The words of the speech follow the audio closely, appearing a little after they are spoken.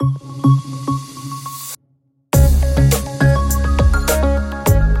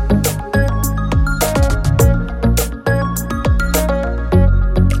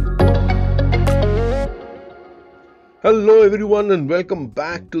everyone, and welcome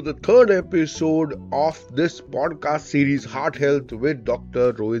back to the third episode of this podcast series, Heart Health with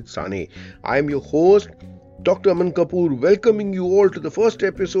Dr. Rohit Sane. I am your host, Dr. Aman Kapoor, welcoming you all to the first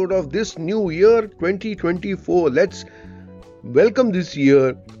episode of this new year 2024. Let's welcome this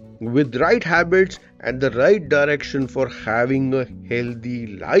year with right habits and the right direction for having a healthy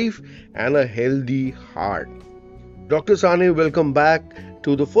life and a healthy heart. Dr. Sane, welcome back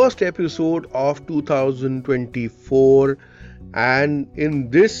to the first episode of 2024, and in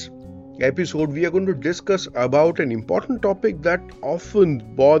this episode we are going to discuss about an important topic that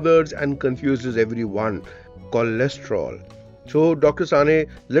often bothers and confuses everyone: cholesterol. So Dr. Sane,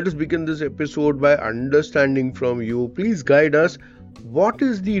 let us begin this episode by understanding from you. Please guide us. What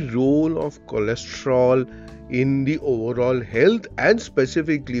is the role of cholesterol in the overall health, and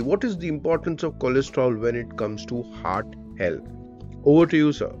specifically what is the importance of cholesterol when it comes to heart health? Over to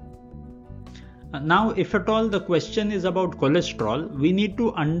you, sir. Now, if at all the question is about cholesterol, we need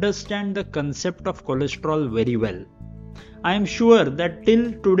to understand the concept of cholesterol very well. I am sure that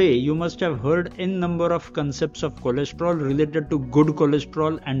till today you must have heard n number of concepts of cholesterol related to good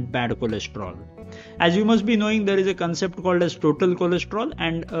cholesterol and bad cholesterol. As you must be knowing, there is a concept called as total cholesterol,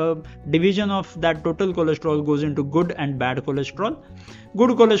 and a division of that total cholesterol goes into good and bad cholesterol.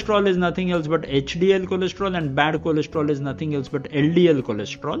 Good cholesterol is nothing else but HDL cholesterol, and bad cholesterol is nothing else but LDL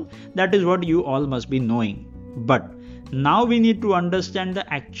cholesterol. That is what you all must be knowing. But now we need to understand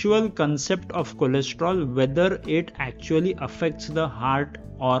the actual concept of cholesterol, whether it actually affects the heart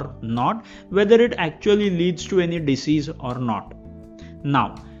or not, whether it actually leads to any disease or not.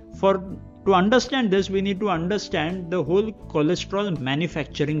 Now, to understand this, we need to understand the whole cholesterol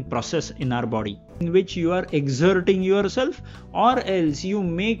manufacturing process in our body, in which you are exerting yourself, or else you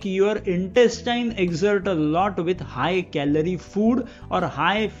make your intestine exert a lot with high calorie food or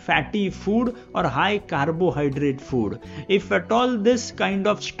high fatty food or high carbohydrate food. If at all this kind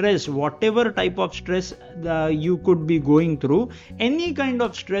of stress, whatever type of stress you could be going through, any kind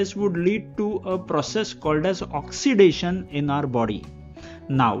of stress would lead to a process called as oxidation in our body.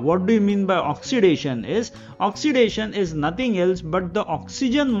 Now, what do you mean by oxidation? Oxidation is nothing else but the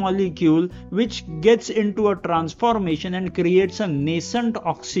oxygen molecule which gets into a transformation and creates a nascent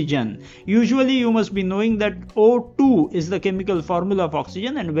oxygen. Usually you must be knowing that O2 is the chemical formula of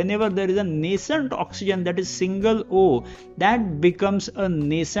oxygen, and whenever there is a nascent oxygen, that is single O, that becomes a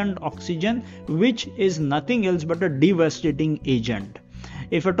nascent oxygen, which is nothing else but a devastating agent.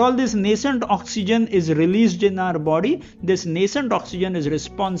 If at all this nascent oxygen is released in our body, this nascent oxygen is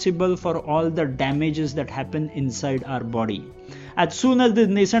responsible for all the damages that happen inside our body. As soon as this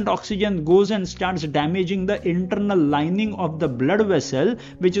nascent oxygen goes and starts damaging the internal lining of the blood vessel,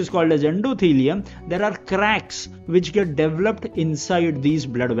 which is called as endothelium, there are cracks which get developed inside these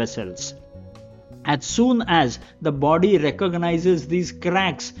blood vessels. As soon as the body recognizes these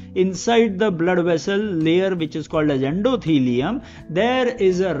cracks inside the blood vessel layer, which is called as endothelium, there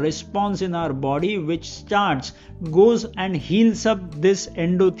is a response in our body which goes and heals up this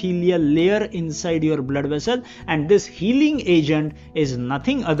endothelial layer inside your blood vessel, and this healing agent is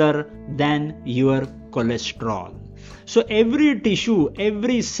nothing other than your cholesterol. So every tissue,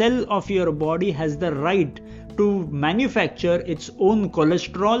 every cell of your body has the right to manufacture its own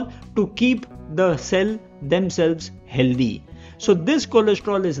cholesterol to keep the cell themselves healthy. So this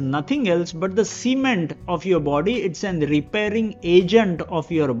cholesterol is nothing else but the cement of your body. It's an repairing agent of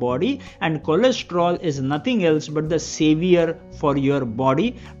your body, and cholesterol is nothing else but the savior for your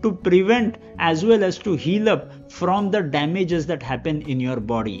body to prevent as well as to heal up from the damages that happen in your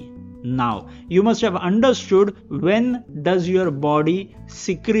body. Now, you must have understood when does your body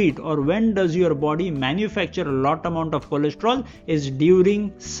secrete or when does your body manufacture a lot amount of cholesterol is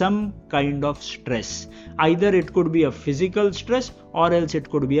during some kind of stress. Either it could be a physical stress or else it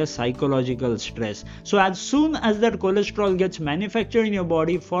could be a psychological stress. So as soon as that cholesterol gets manufactured in your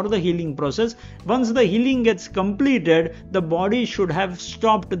body for the healing process, once the healing gets completed, the body should have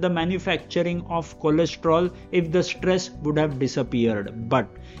stopped the manufacturing of cholesterol if the stress would have disappeared. But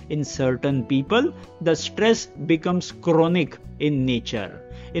in certain people, the stress becomes chronic in nature.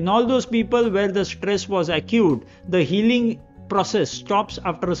 In all those people where the stress was acute, the healing process stops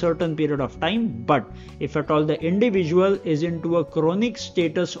after a certain period of time. But if at all the individual is into a chronic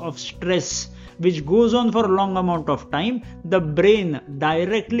status of stress which goes on for a long amount of time, the brain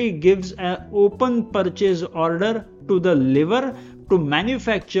directly gives an open purchase order to the liver to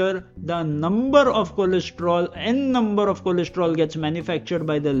manufacture the number of cholesterol, n number of cholesterol gets manufactured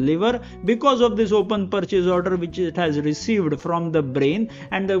by the liver because of this open purchase order which it has received from the brain,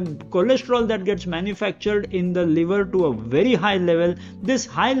 and the cholesterol that gets manufactured in the liver to a very high level, this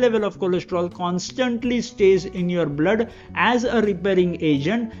high level of cholesterol constantly stays in your blood as a repairing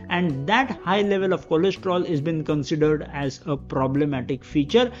agent, and that high level of cholesterol is been considered as a problematic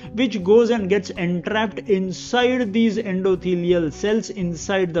feature which goes and gets entrapped inside these endothelial cells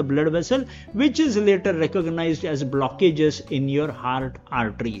inside the blood vessel, which is later recognized as blockages in your heart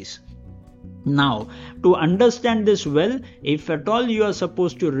arteries. Now, to understand this well, if at all you are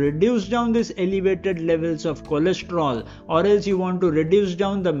supposed to reduce down these elevated levels of cholesterol, or else you want to reduce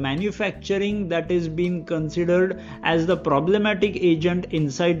down the manufacturing that is being considered as the problematic agent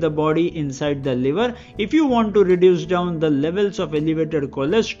inside the body, inside the liver, if you want to reduce down the levels of elevated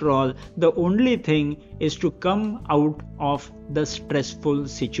cholesterol, the only thing is to come out of the stressful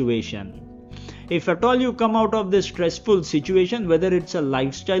situation. If at all you come out of this stressful situation, whether it's a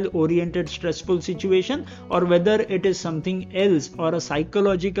lifestyle oriented stressful situation or whether it is something else or a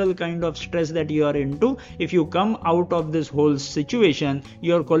psychological kind of stress that you are into, if you come out of this whole situation,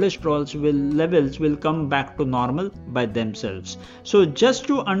 your cholesterol levels will come back to normal by themselves. So just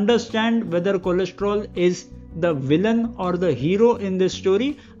to understand whether cholesterol is the villain or the hero in this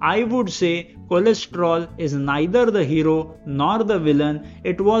story, I would say cholesterol is neither the hero nor the villain.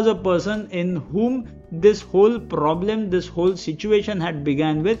 It was a person in whom this whole problem, this whole situation had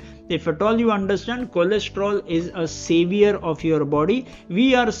began with. If at all you understand, cholesterol is a savior of your body.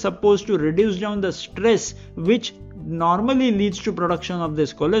 We are supposed to reduce down the stress which normally leads to production of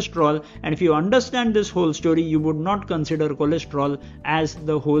this cholesterol, and if you understand this whole story, you would not consider cholesterol as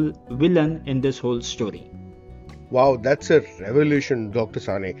the whole villain in this whole story. Wow, that's a revelation, Dr.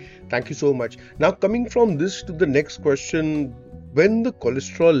 Sane. Thank you so much. Now, coming from this to the next question, when the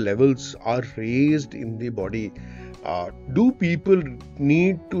cholesterol levels are raised in the body, do people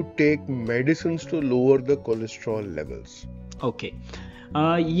need to take medicines to lower the cholesterol levels? Okay.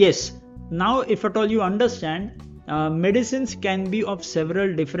 Yes. Now, if at all you understand, medicines can be of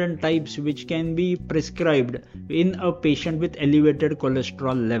several different types which can be prescribed in a patient with elevated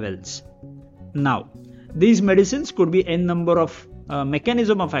cholesterol levels. Now, these medicines could be n number of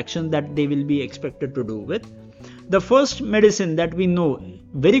mechanism of action that they will be expected to do with. The first medicine that we know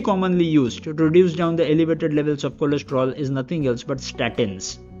very commonly used to reduce down the elevated levels of cholesterol is nothing else but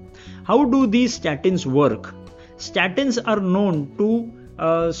statins. How do these statins work? Statins are known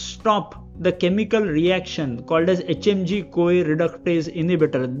to stop the chemical reaction called as HMG-CoA reductase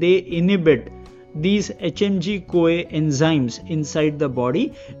inhibitor. They inhibit these HMG-CoA enzymes inside the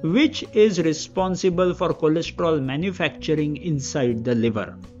body, which is responsible for cholesterol manufacturing inside the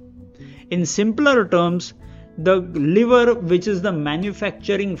liver. In simpler terms, the liver, which is the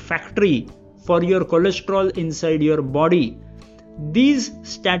manufacturing factory for your cholesterol inside your body, these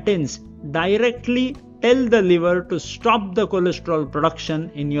statins directly tell the liver to stop the cholesterol production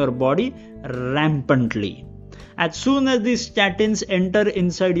in your body rampantly. As soon as these statins enter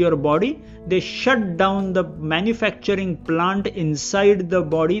inside your body, they shut down the manufacturing plant inside the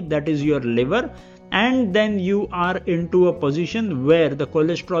body, that is your liver, and then you are into a position where the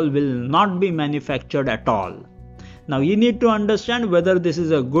cholesterol will not be manufactured at all. Now you need to understand whether this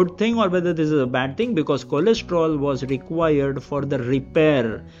is a good thing or whether this is a bad thing, because cholesterol was required for the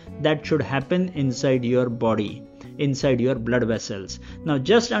repair that should happen inside your body, inside your blood vessels. Now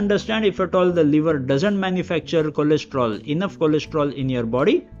just understand, if at all the liver doesn't manufacture cholesterol, enough cholesterol in your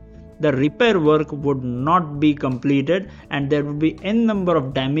body, the repair work would not be completed and there would be n number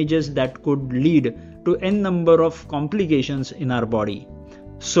of damages that could lead to n number of complications in our body.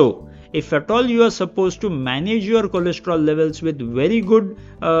 So if at all you are supposed to manage your cholesterol levels with very good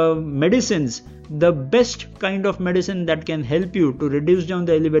medicines, the best kind of medicine that can help you to reduce down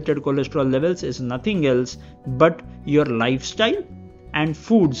the elevated cholesterol levels is nothing else but your lifestyle and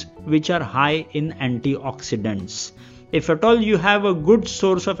foods which are high in antioxidants. If at all you have a good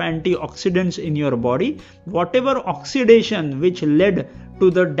source of antioxidants in your body, whatever oxidation which led to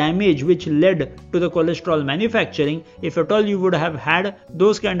the damage, which led to the cholesterol manufacturing, if at all you would have had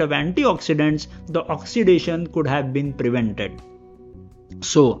those kind of antioxidants, the oxidation could have been prevented.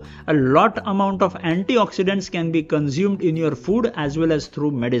 So a lot amount of antioxidants can be consumed in your food as well as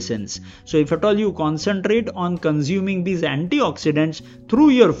through medicines. So if at all you concentrate on consuming these antioxidants through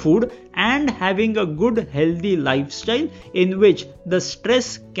your food and having a good healthy lifestyle in which the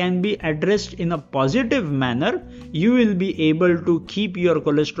stress can be addressed in a positive manner, you will be able to keep your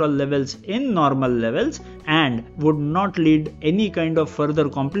cholesterol levels in normal levels and would not lead any kind of further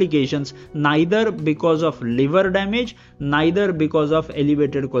complications, neither because of liver damage, neither because of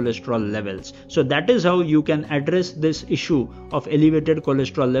elevated cholesterol levels. So that is how you can address this issue of elevated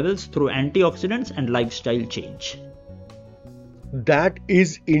cholesterol levels through antioxidants and lifestyle change. That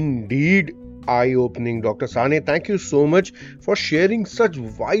is indeed eye-opening, Dr. Sane. Thank you so much for sharing such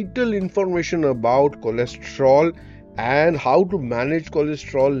vital information about cholesterol and how to manage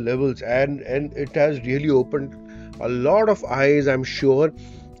cholesterol levels. And it has really opened a lot of eyes, I'm sure.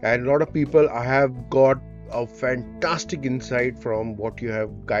 And a lot of people have got a fantastic insight from what you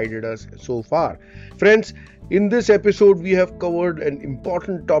have guided us so far. Friends, in this episode, we have covered an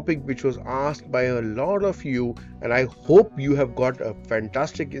important topic which was asked by a lot of you, and I hope you have got a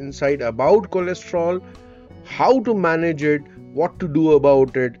fantastic insight about cholesterol, how to manage it, what to do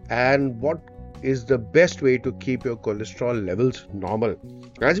about it, and what is the best way to keep your cholesterol levels normal.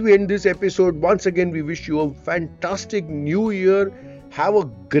 As we end this episode, once again, we wish you a fantastic new year. Have a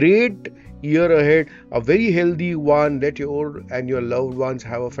great year ahead, a very healthy one. Let your and your loved ones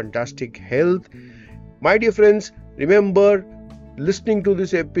have a fantastic health. My dear friends, remember, listening to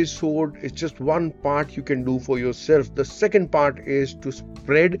this episode is just one part you can do for yourself. The second part is to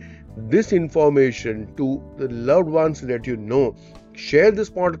spread this information to the loved ones that you know. Share this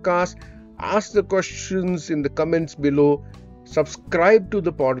podcast, ask the questions in the comments below, subscribe to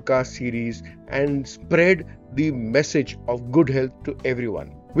the podcast series, and spread the message of good health to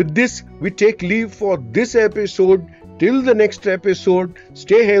everyone. With this, we take leave for this episode. Till the next episode,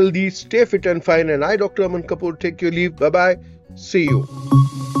 stay healthy, stay fit and fine. And I, Dr. Aman Kapoor, take your leave. Bye-bye. See you.